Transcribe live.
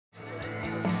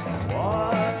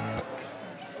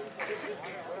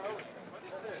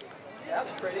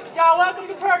welcome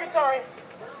to Purgatory.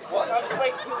 What? I'll just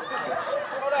wait.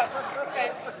 Hold up.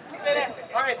 Okay. Sit in.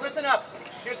 All right, listen up.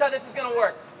 Here's how this is going to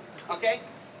work, okay?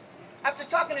 After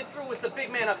talking it through with the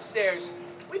big man upstairs,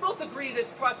 we both agree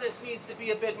this process needs to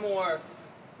be a bit more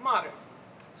modern.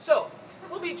 So,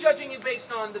 we'll be judging you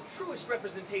based on the truest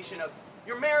representation of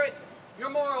your merit, your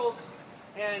morals,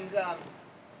 and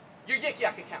your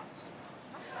yik-yak accounts.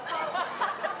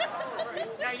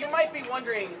 Now, you might be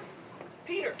wondering,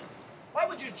 Peter, why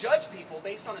would you judge people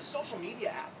based on a social media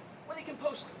app where they can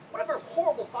post whatever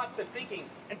horrible thoughts they're thinking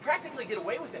and practically get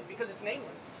away with it because it's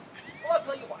nameless? Well, I'll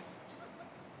tell you why.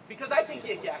 Because I think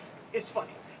yik-yak is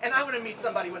funny, and I want to meet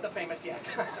somebody with a famous yak.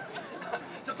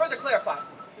 To further clarify,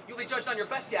 you'll be judged on your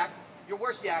best yak, your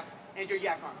worst yak, and your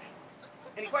Yakarma.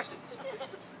 Any questions?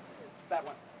 That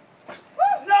one.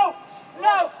 No!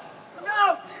 No!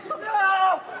 No!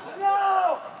 No!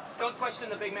 No! Don't question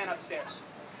the big man upstairs.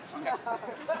 Okay.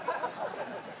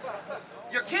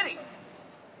 You're kidding!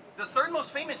 The third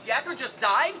most famous yakker just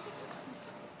died?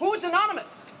 Who is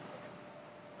anonymous?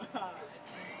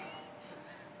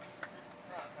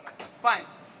 Fine.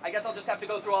 I guess I'll just have to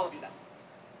go through all of you then.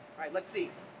 All right, let's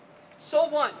see. Soul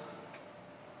 1.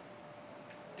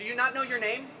 Do you not know your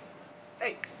name?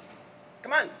 Hey,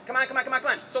 come on.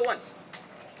 Soul 1.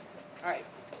 All right,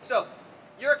 so,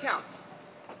 your account.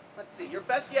 Let's see, your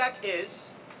best yak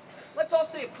is, let's all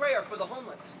say a prayer for the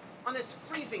homeless on this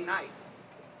freezing night.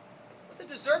 With a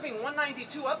deserving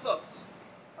 192 upvotes.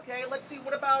 Okay, let's see,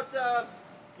 what about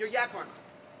your Yakarma?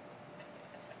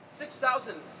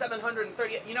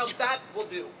 6,738. You know, that will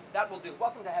do. That will do.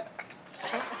 Welcome to heaven.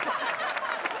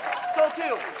 Soul 2.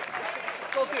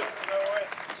 Soul 2.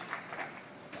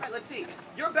 All right, let's see.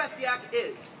 Your best yak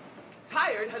is,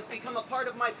 tired has become a part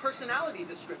of my personality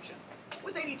description.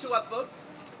 With 82 upvotes.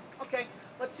 Okay,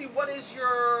 let's see, what is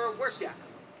your worst yak?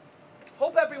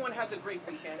 Hope everyone has a great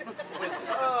weekend. With,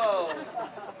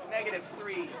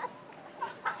 -3.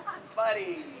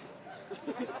 Buddy,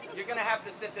 you're gonna have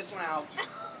to sit this one out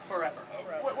forever.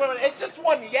 Wait, it's just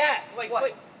one yak. Like, what?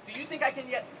 Like, do you think I can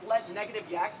yet let negative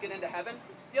yaks get into heaven?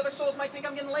 The other souls might think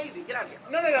I'm getting lazy. Get out of here.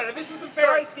 No, this isn't fair.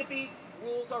 Sorry, Skippy.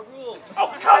 Rules are rules.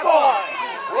 Oh, come on!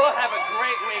 We'll have a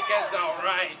great weekend, all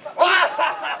right.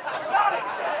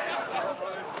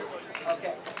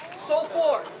 Okay. Soul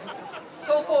 4.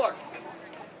 Soul 4. All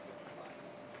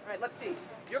right, let's see.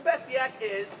 Your best yak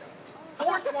is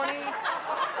 420.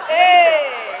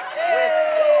 Hey! With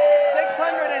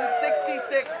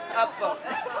 666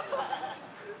 upvotes.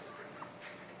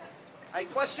 I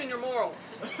question your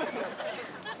morals,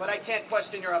 but I can't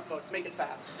question your upvotes. Make it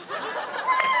fast.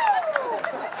 All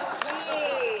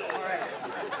right.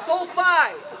 Soul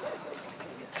 5.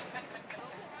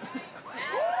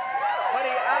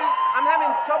 Buddy, I'm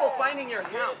having trouble finding your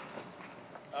account.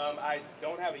 I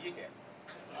don't have a yik-yak.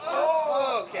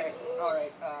 Oh, okay. All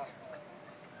right.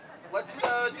 Let's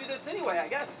do this anyway, I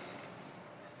guess.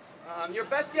 Your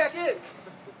best yak is.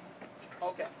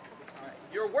 Okay. All right.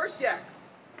 Your worst yak,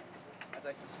 as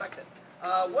I suspected.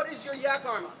 What is your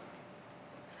Yakarma?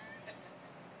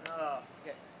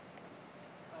 Okay.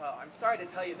 I'm sorry to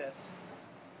tell you this.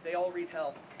 They all read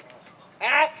hell.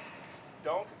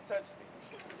 Don't touch me.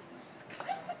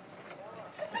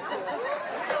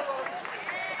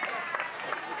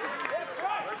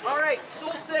 All right,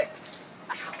 Soul 6.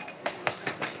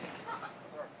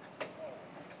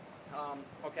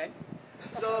 Okay.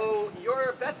 So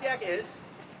your best yak is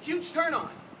huge turn on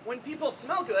when people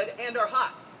smell good and are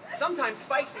hot, sometimes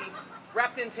spicy,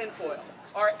 wrapped in tinfoil,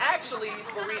 are actually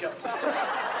burritos.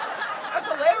 That's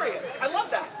hilarious. I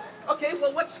love that. Okay,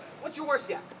 well, what's your worst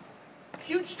yak?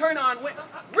 Huge turn on when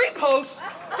repost.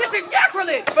 This is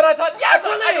Yakralik. But I thought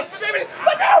Yakralik.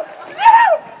 But no!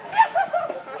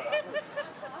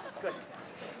 Goodness.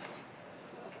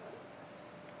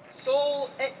 Soul,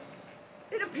 it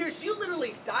appears you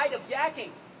literally died of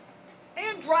yakking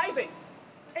and driving,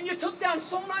 and you took down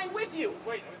Soul 9 with you.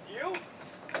 Wait, it was you?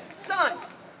 Son,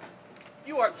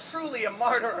 you are truly a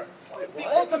martyr. The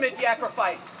ultimate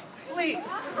yacrifice. Please,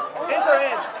 enter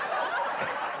in.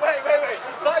 Wait.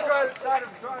 I died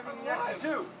of driving yak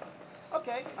too.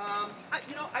 Okay,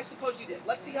 I suppose you did.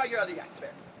 Let's see how your other yaks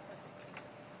fare.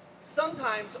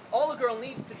 Sometimes all a girl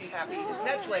needs to be happy is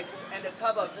Netflix and a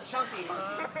tub of chunky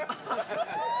monkey.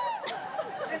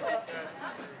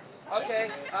 Okay,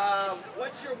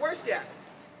 what's your worst yak?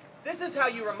 This is how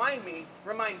you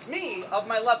reminds me of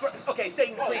my love for... Okay,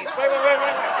 Satan, please. Wait.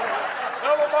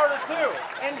 I'm a martyr too.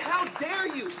 And how dare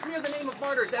you smear the name of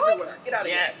martyrs everywhere. Get out of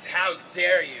here. Yes, how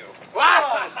dare you.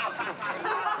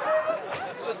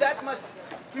 So that must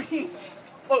mean...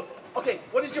 Oh, okay,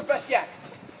 what is your best yak?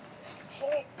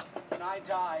 And I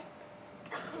died.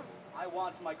 I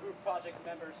want my group project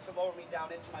members to lower me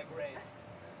down into my grave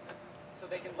so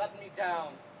they can let me down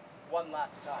one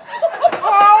last time.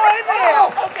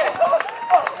 Oh, okay. Oh,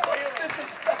 this is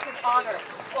such an honor.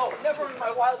 Oh, never in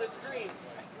my wildest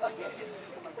dreams. Okay.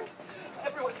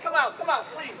 Everyone, come out,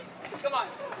 please. Come on.